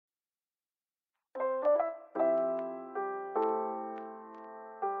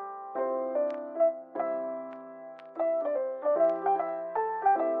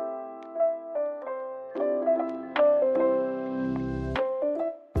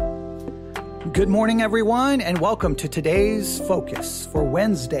Good morning, everyone, and welcome to today's Focus for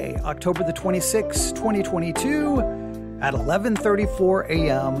Wednesday, October the 26th, 2022 at 11:34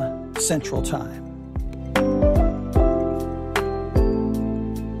 a.m. Central Time.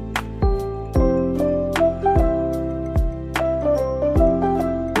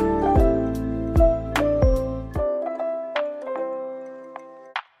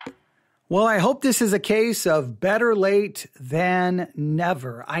 Well, I hope this is a case of better late than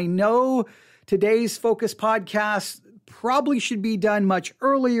never. I know today's Focus podcast probably should be done much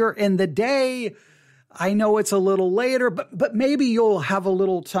earlier in the day. I know it's a little later, but maybe you'll have a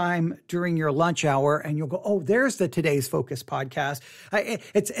little time during your lunch hour and you'll go, oh, there's the Today's Focus podcast.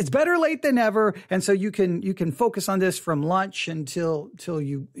 It's better late than never. And so you can focus on this from lunch until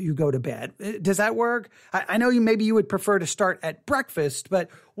you go to bed. Does that work? I know maybe you would prefer to start at breakfast, but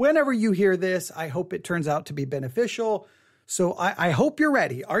whenever you hear this, I hope it turns out to be beneficial. So I hope you're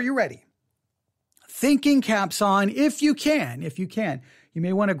ready. Are you ready? Thinking caps on if you can. You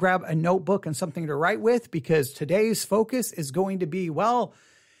may want to grab a notebook and something to write with because today's focus is going to be, well,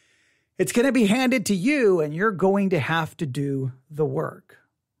 it's going to be handed to you and you're going to have to do the work.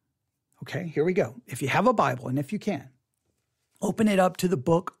 Okay, here we go. If you have a Bible and if you can, open it up to the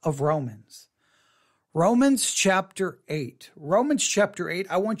book of Romans. Romans chapter 8. Romans chapter 8,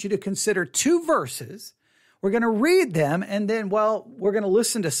 I want you to consider two verses. We're going to read them and then, we're going to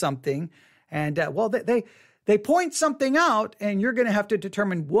listen to something. And, they point something out, and you're going to have to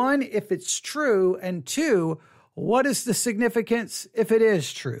determine, one, if it's true, and two, what is the significance if it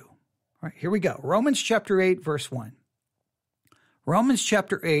is true? All right, here we go. Romans chapter 8, verse 1. Romans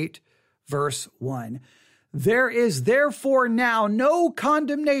chapter 8, verse 1. There is therefore now no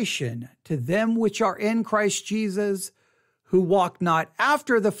condemnation to them which are in Christ Jesus, who walk not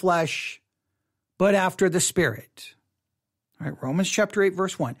after the flesh, but after the Spirit. All right, Romans chapter 8,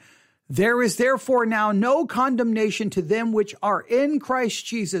 verse 1. There is therefore now no condemnation to them which are in Christ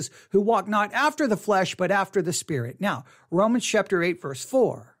Jesus, who walk not after the flesh, but after the Spirit. Now, Romans chapter 8, verse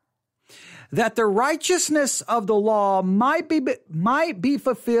 4. That the righteousness of the law might be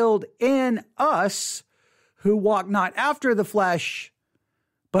fulfilled in us, who walk not after the flesh,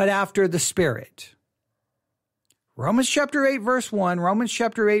 but after the Spirit. Romans chapter 8, verse 1, Romans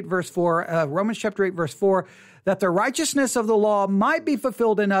chapter 8, verse 4, Romans chapter 8, verse 4, that the righteousness of the law might be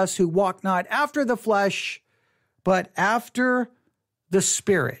fulfilled in us who walk not after the flesh, but after the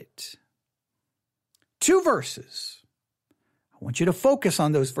Spirit. Two verses. I want you to focus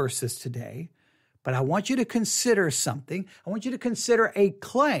on those verses today, but I want you to consider something. I want you to consider a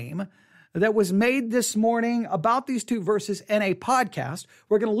claim that was made this morning about these two verses in a podcast.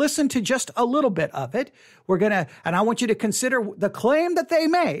 We're going to listen to just a little bit of it. And I want you to consider the claim that they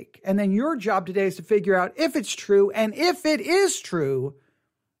make. And then your job today is to figure out if it's true. And if it is true,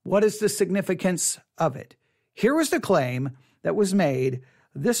 what is the significance of it? Here was the claim that was made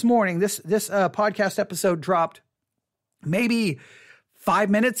this morning. This podcast episode dropped maybe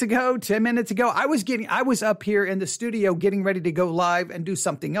 5 minutes ago, 10 minutes ago. I was up here in the studio getting ready to go live and do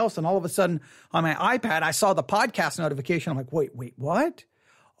something else. And all of a sudden on my iPad, I saw the podcast notification. I'm like, wait, what?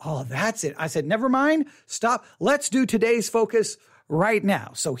 Oh, that's it. I said, never mind. Stop. Let's do today's focus right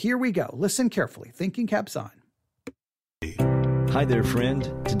now. So here we go. Listen carefully. Thinking caps on. Hi there, friend.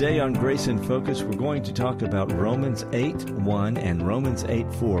 Today on Grace in Focus, we're going to talk about Romans 8:1 and Romans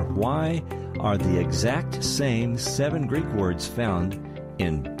 8:4. Why are the exact same 7 Greek words found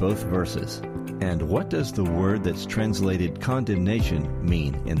in both verses? And what does the word that's translated condemnation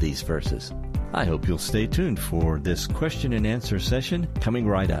mean in these verses? I hope you'll stay tuned for this question and answer session coming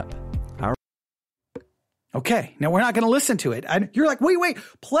right up. Okay, now we're not going to listen to it. You're like, wait,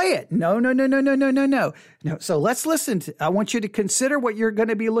 play it. No. So let's listen. I want you to consider what you're going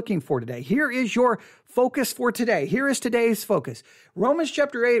to be looking for today. Here is your focus for today. Here is today's focus. Romans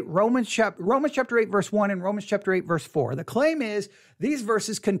chapter 8, Romans chapter 8, verse 1 and Romans chapter 8, verse 4. The claim is these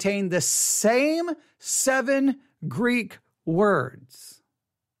verses contain the same 7 Greek words.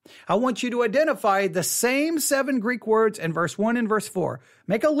 I want you to identify the same 7 Greek words in verse 1 and verse 4.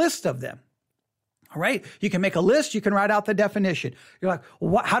 Make a list of them. All right. You can make a list. You can write out the definition. You're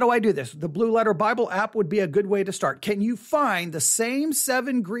like, how do I do this? The Blue Letter Bible app would be a good way to start. Can you find the same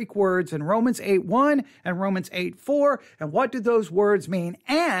 7 Greek words in Romans 8:1 and Romans 8:4? And what do those words mean?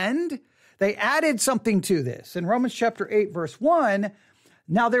 And they added something to this. In Romans chapter 8, verse 1,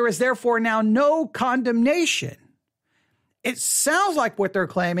 now there is therefore now no condemnation. It sounds like what they're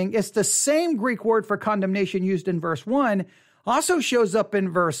claiming is the same Greek word for condemnation used in verse 1 also shows up in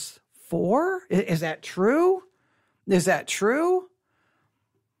verse 4? Is that true? Is that true?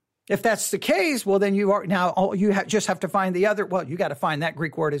 If that's the case, well, then just have to find the other. Well, you got to find that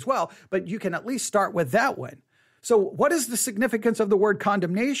Greek word as well, but you can at least start with that one. So what is the significance of the word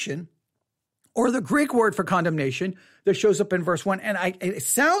condemnation, or the Greek word for condemnation that shows up in verse 1? And it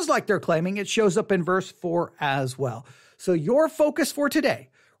sounds like they're claiming it shows up in verse 4 as well. So your focus for today,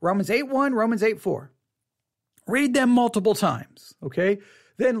 Romans 8:1, Romans 8:4. Read them multiple times, okay?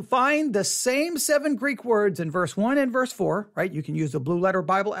 Then find the same 7 Greek words in verse 1 and verse 4, right? You can use the Blue Letter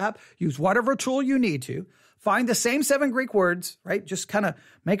Bible app, use whatever tool you need to. Find the same 7 Greek words, right? Just kind of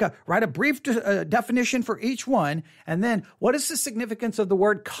write a brief definition for each one. And then what is the significance of the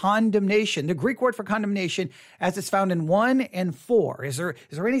word condemnation, the Greek word for condemnation, as it's found in 1 and 4? Is there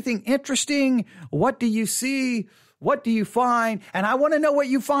anything interesting? What do you see? What do you find? And I want to know what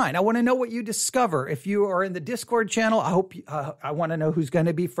you find. I want to know what you discover. If you are in the Discord channel, I want to know who's going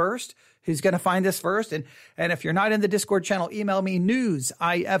to be first, who's going to find this first. And if you're not in the Discord channel, email me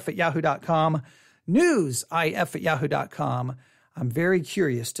newsif@yahoo.com. newsif@yahoo.com. I'm very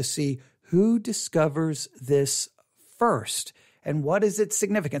curious to see who discovers this first and what is its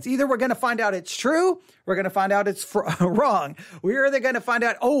significance. Either we're going to find out it's true, we're going to find out it's wrong. We're either going to find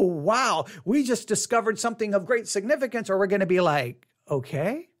out, oh, wow, we just discovered something of great significance, or we're going to be like,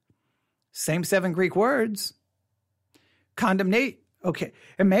 okay, same 7 Greek words, condemnate. Okay.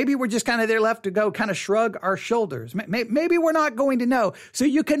 And maybe we're just kind of there left to go kind of shrug our shoulders. Maybe we're not going to know. So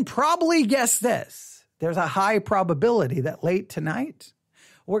you can probably guess this. There's a high probability that late tonight,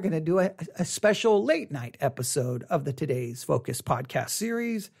 we're going to do a special late night episode of the Today's Focus podcast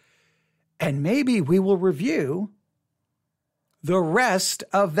series. And maybe we will review the rest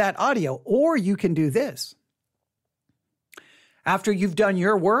of that audio. Or you can do this. After you've done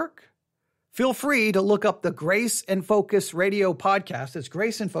your work, feel free to look up the Grace and Focus Radio podcast. It's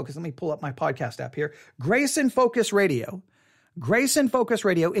Grace and Focus. Let me pull up my podcast app here. Grace and Focus Radio. Grace and Focus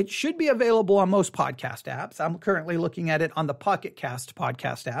Radio. It should be available on most podcast apps. I'm currently looking at it on the Pocket Cast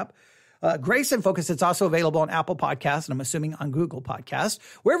podcast app. Grace and Focus, it's also available on Apple Podcasts, and I'm assuming on Google Podcasts.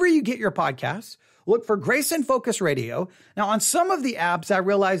 Wherever you get your podcasts, look for Grace and Focus Radio. Now, on some of the apps, I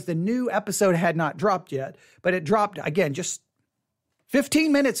realized the new episode had not dropped yet, but it dropped, again, just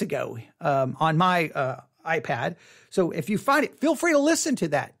 15 minutes ago on my iPad. So if you find it, feel free to listen to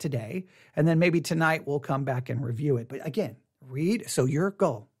that today. And then maybe tonight we'll come back and review it. But again, read. So your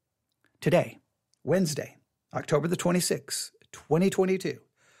goal today, Wednesday, October the 26th, 2022,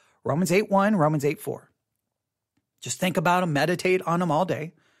 Romans 8:1, Romans 8:4. Just think about them, meditate on them all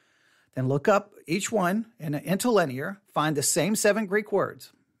day. Then look up each one in an interlinear, find the same 7 Greek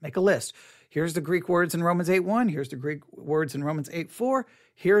words, make a list. Here's the Greek words in Romans 8:1. Here's the Greek words in Romans 8:4.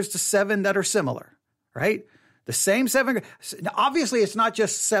 Here's the 7 that are similar, right? The same 7. Obviously, it's not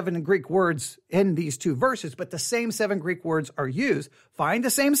just 7 Greek words in these 2 verses, but the same 7 Greek words are used. Find the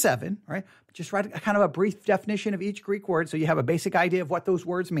same 7, right? Just write kind of a brief definition of each Greek word so you have a basic idea of what those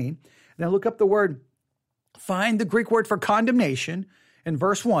words mean. Then look up the word, find the Greek word for condemnation in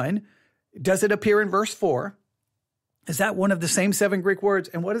verse 1. Does it appear in verse 4? Is that one of the same 7 Greek words?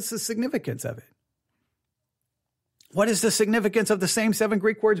 And what is the significance of it? What is the significance of the same 7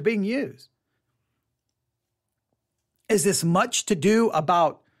 Greek words being used? Is this much to do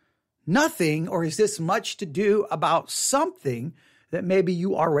about nothing, or is this much to do about something that maybe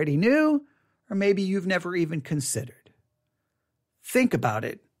you already knew, or maybe you've never even considered? Think about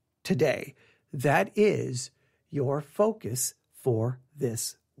it today. That is your focus for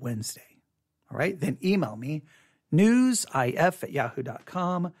this Wednesday. All right, then email me,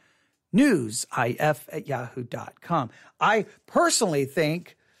 newsif@yahoo.com, newsif@yahoo.com. I personally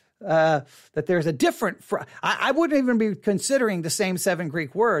think that there's a different, I wouldn't even be considering the same 7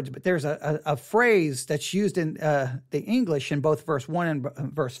 Greek words, but there's a phrase that's used in the English in both verse 1 and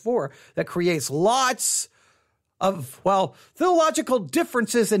verse 4 that creates lots of, theological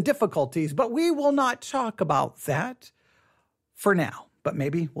differences and difficulties, but we will not talk about that for now, but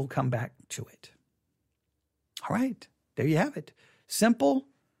maybe we'll come back to it. All right, there you have it. Simple,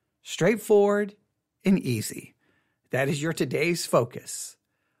 straightforward, and easy. That is your today's focus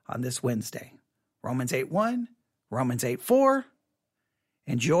on this Wednesday. Romans 8:1, Romans 8:4.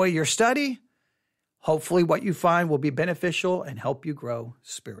 Enjoy your study. Hopefully what you find will be beneficial and help you grow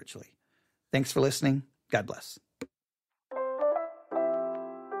spiritually. Thanks for listening. God bless.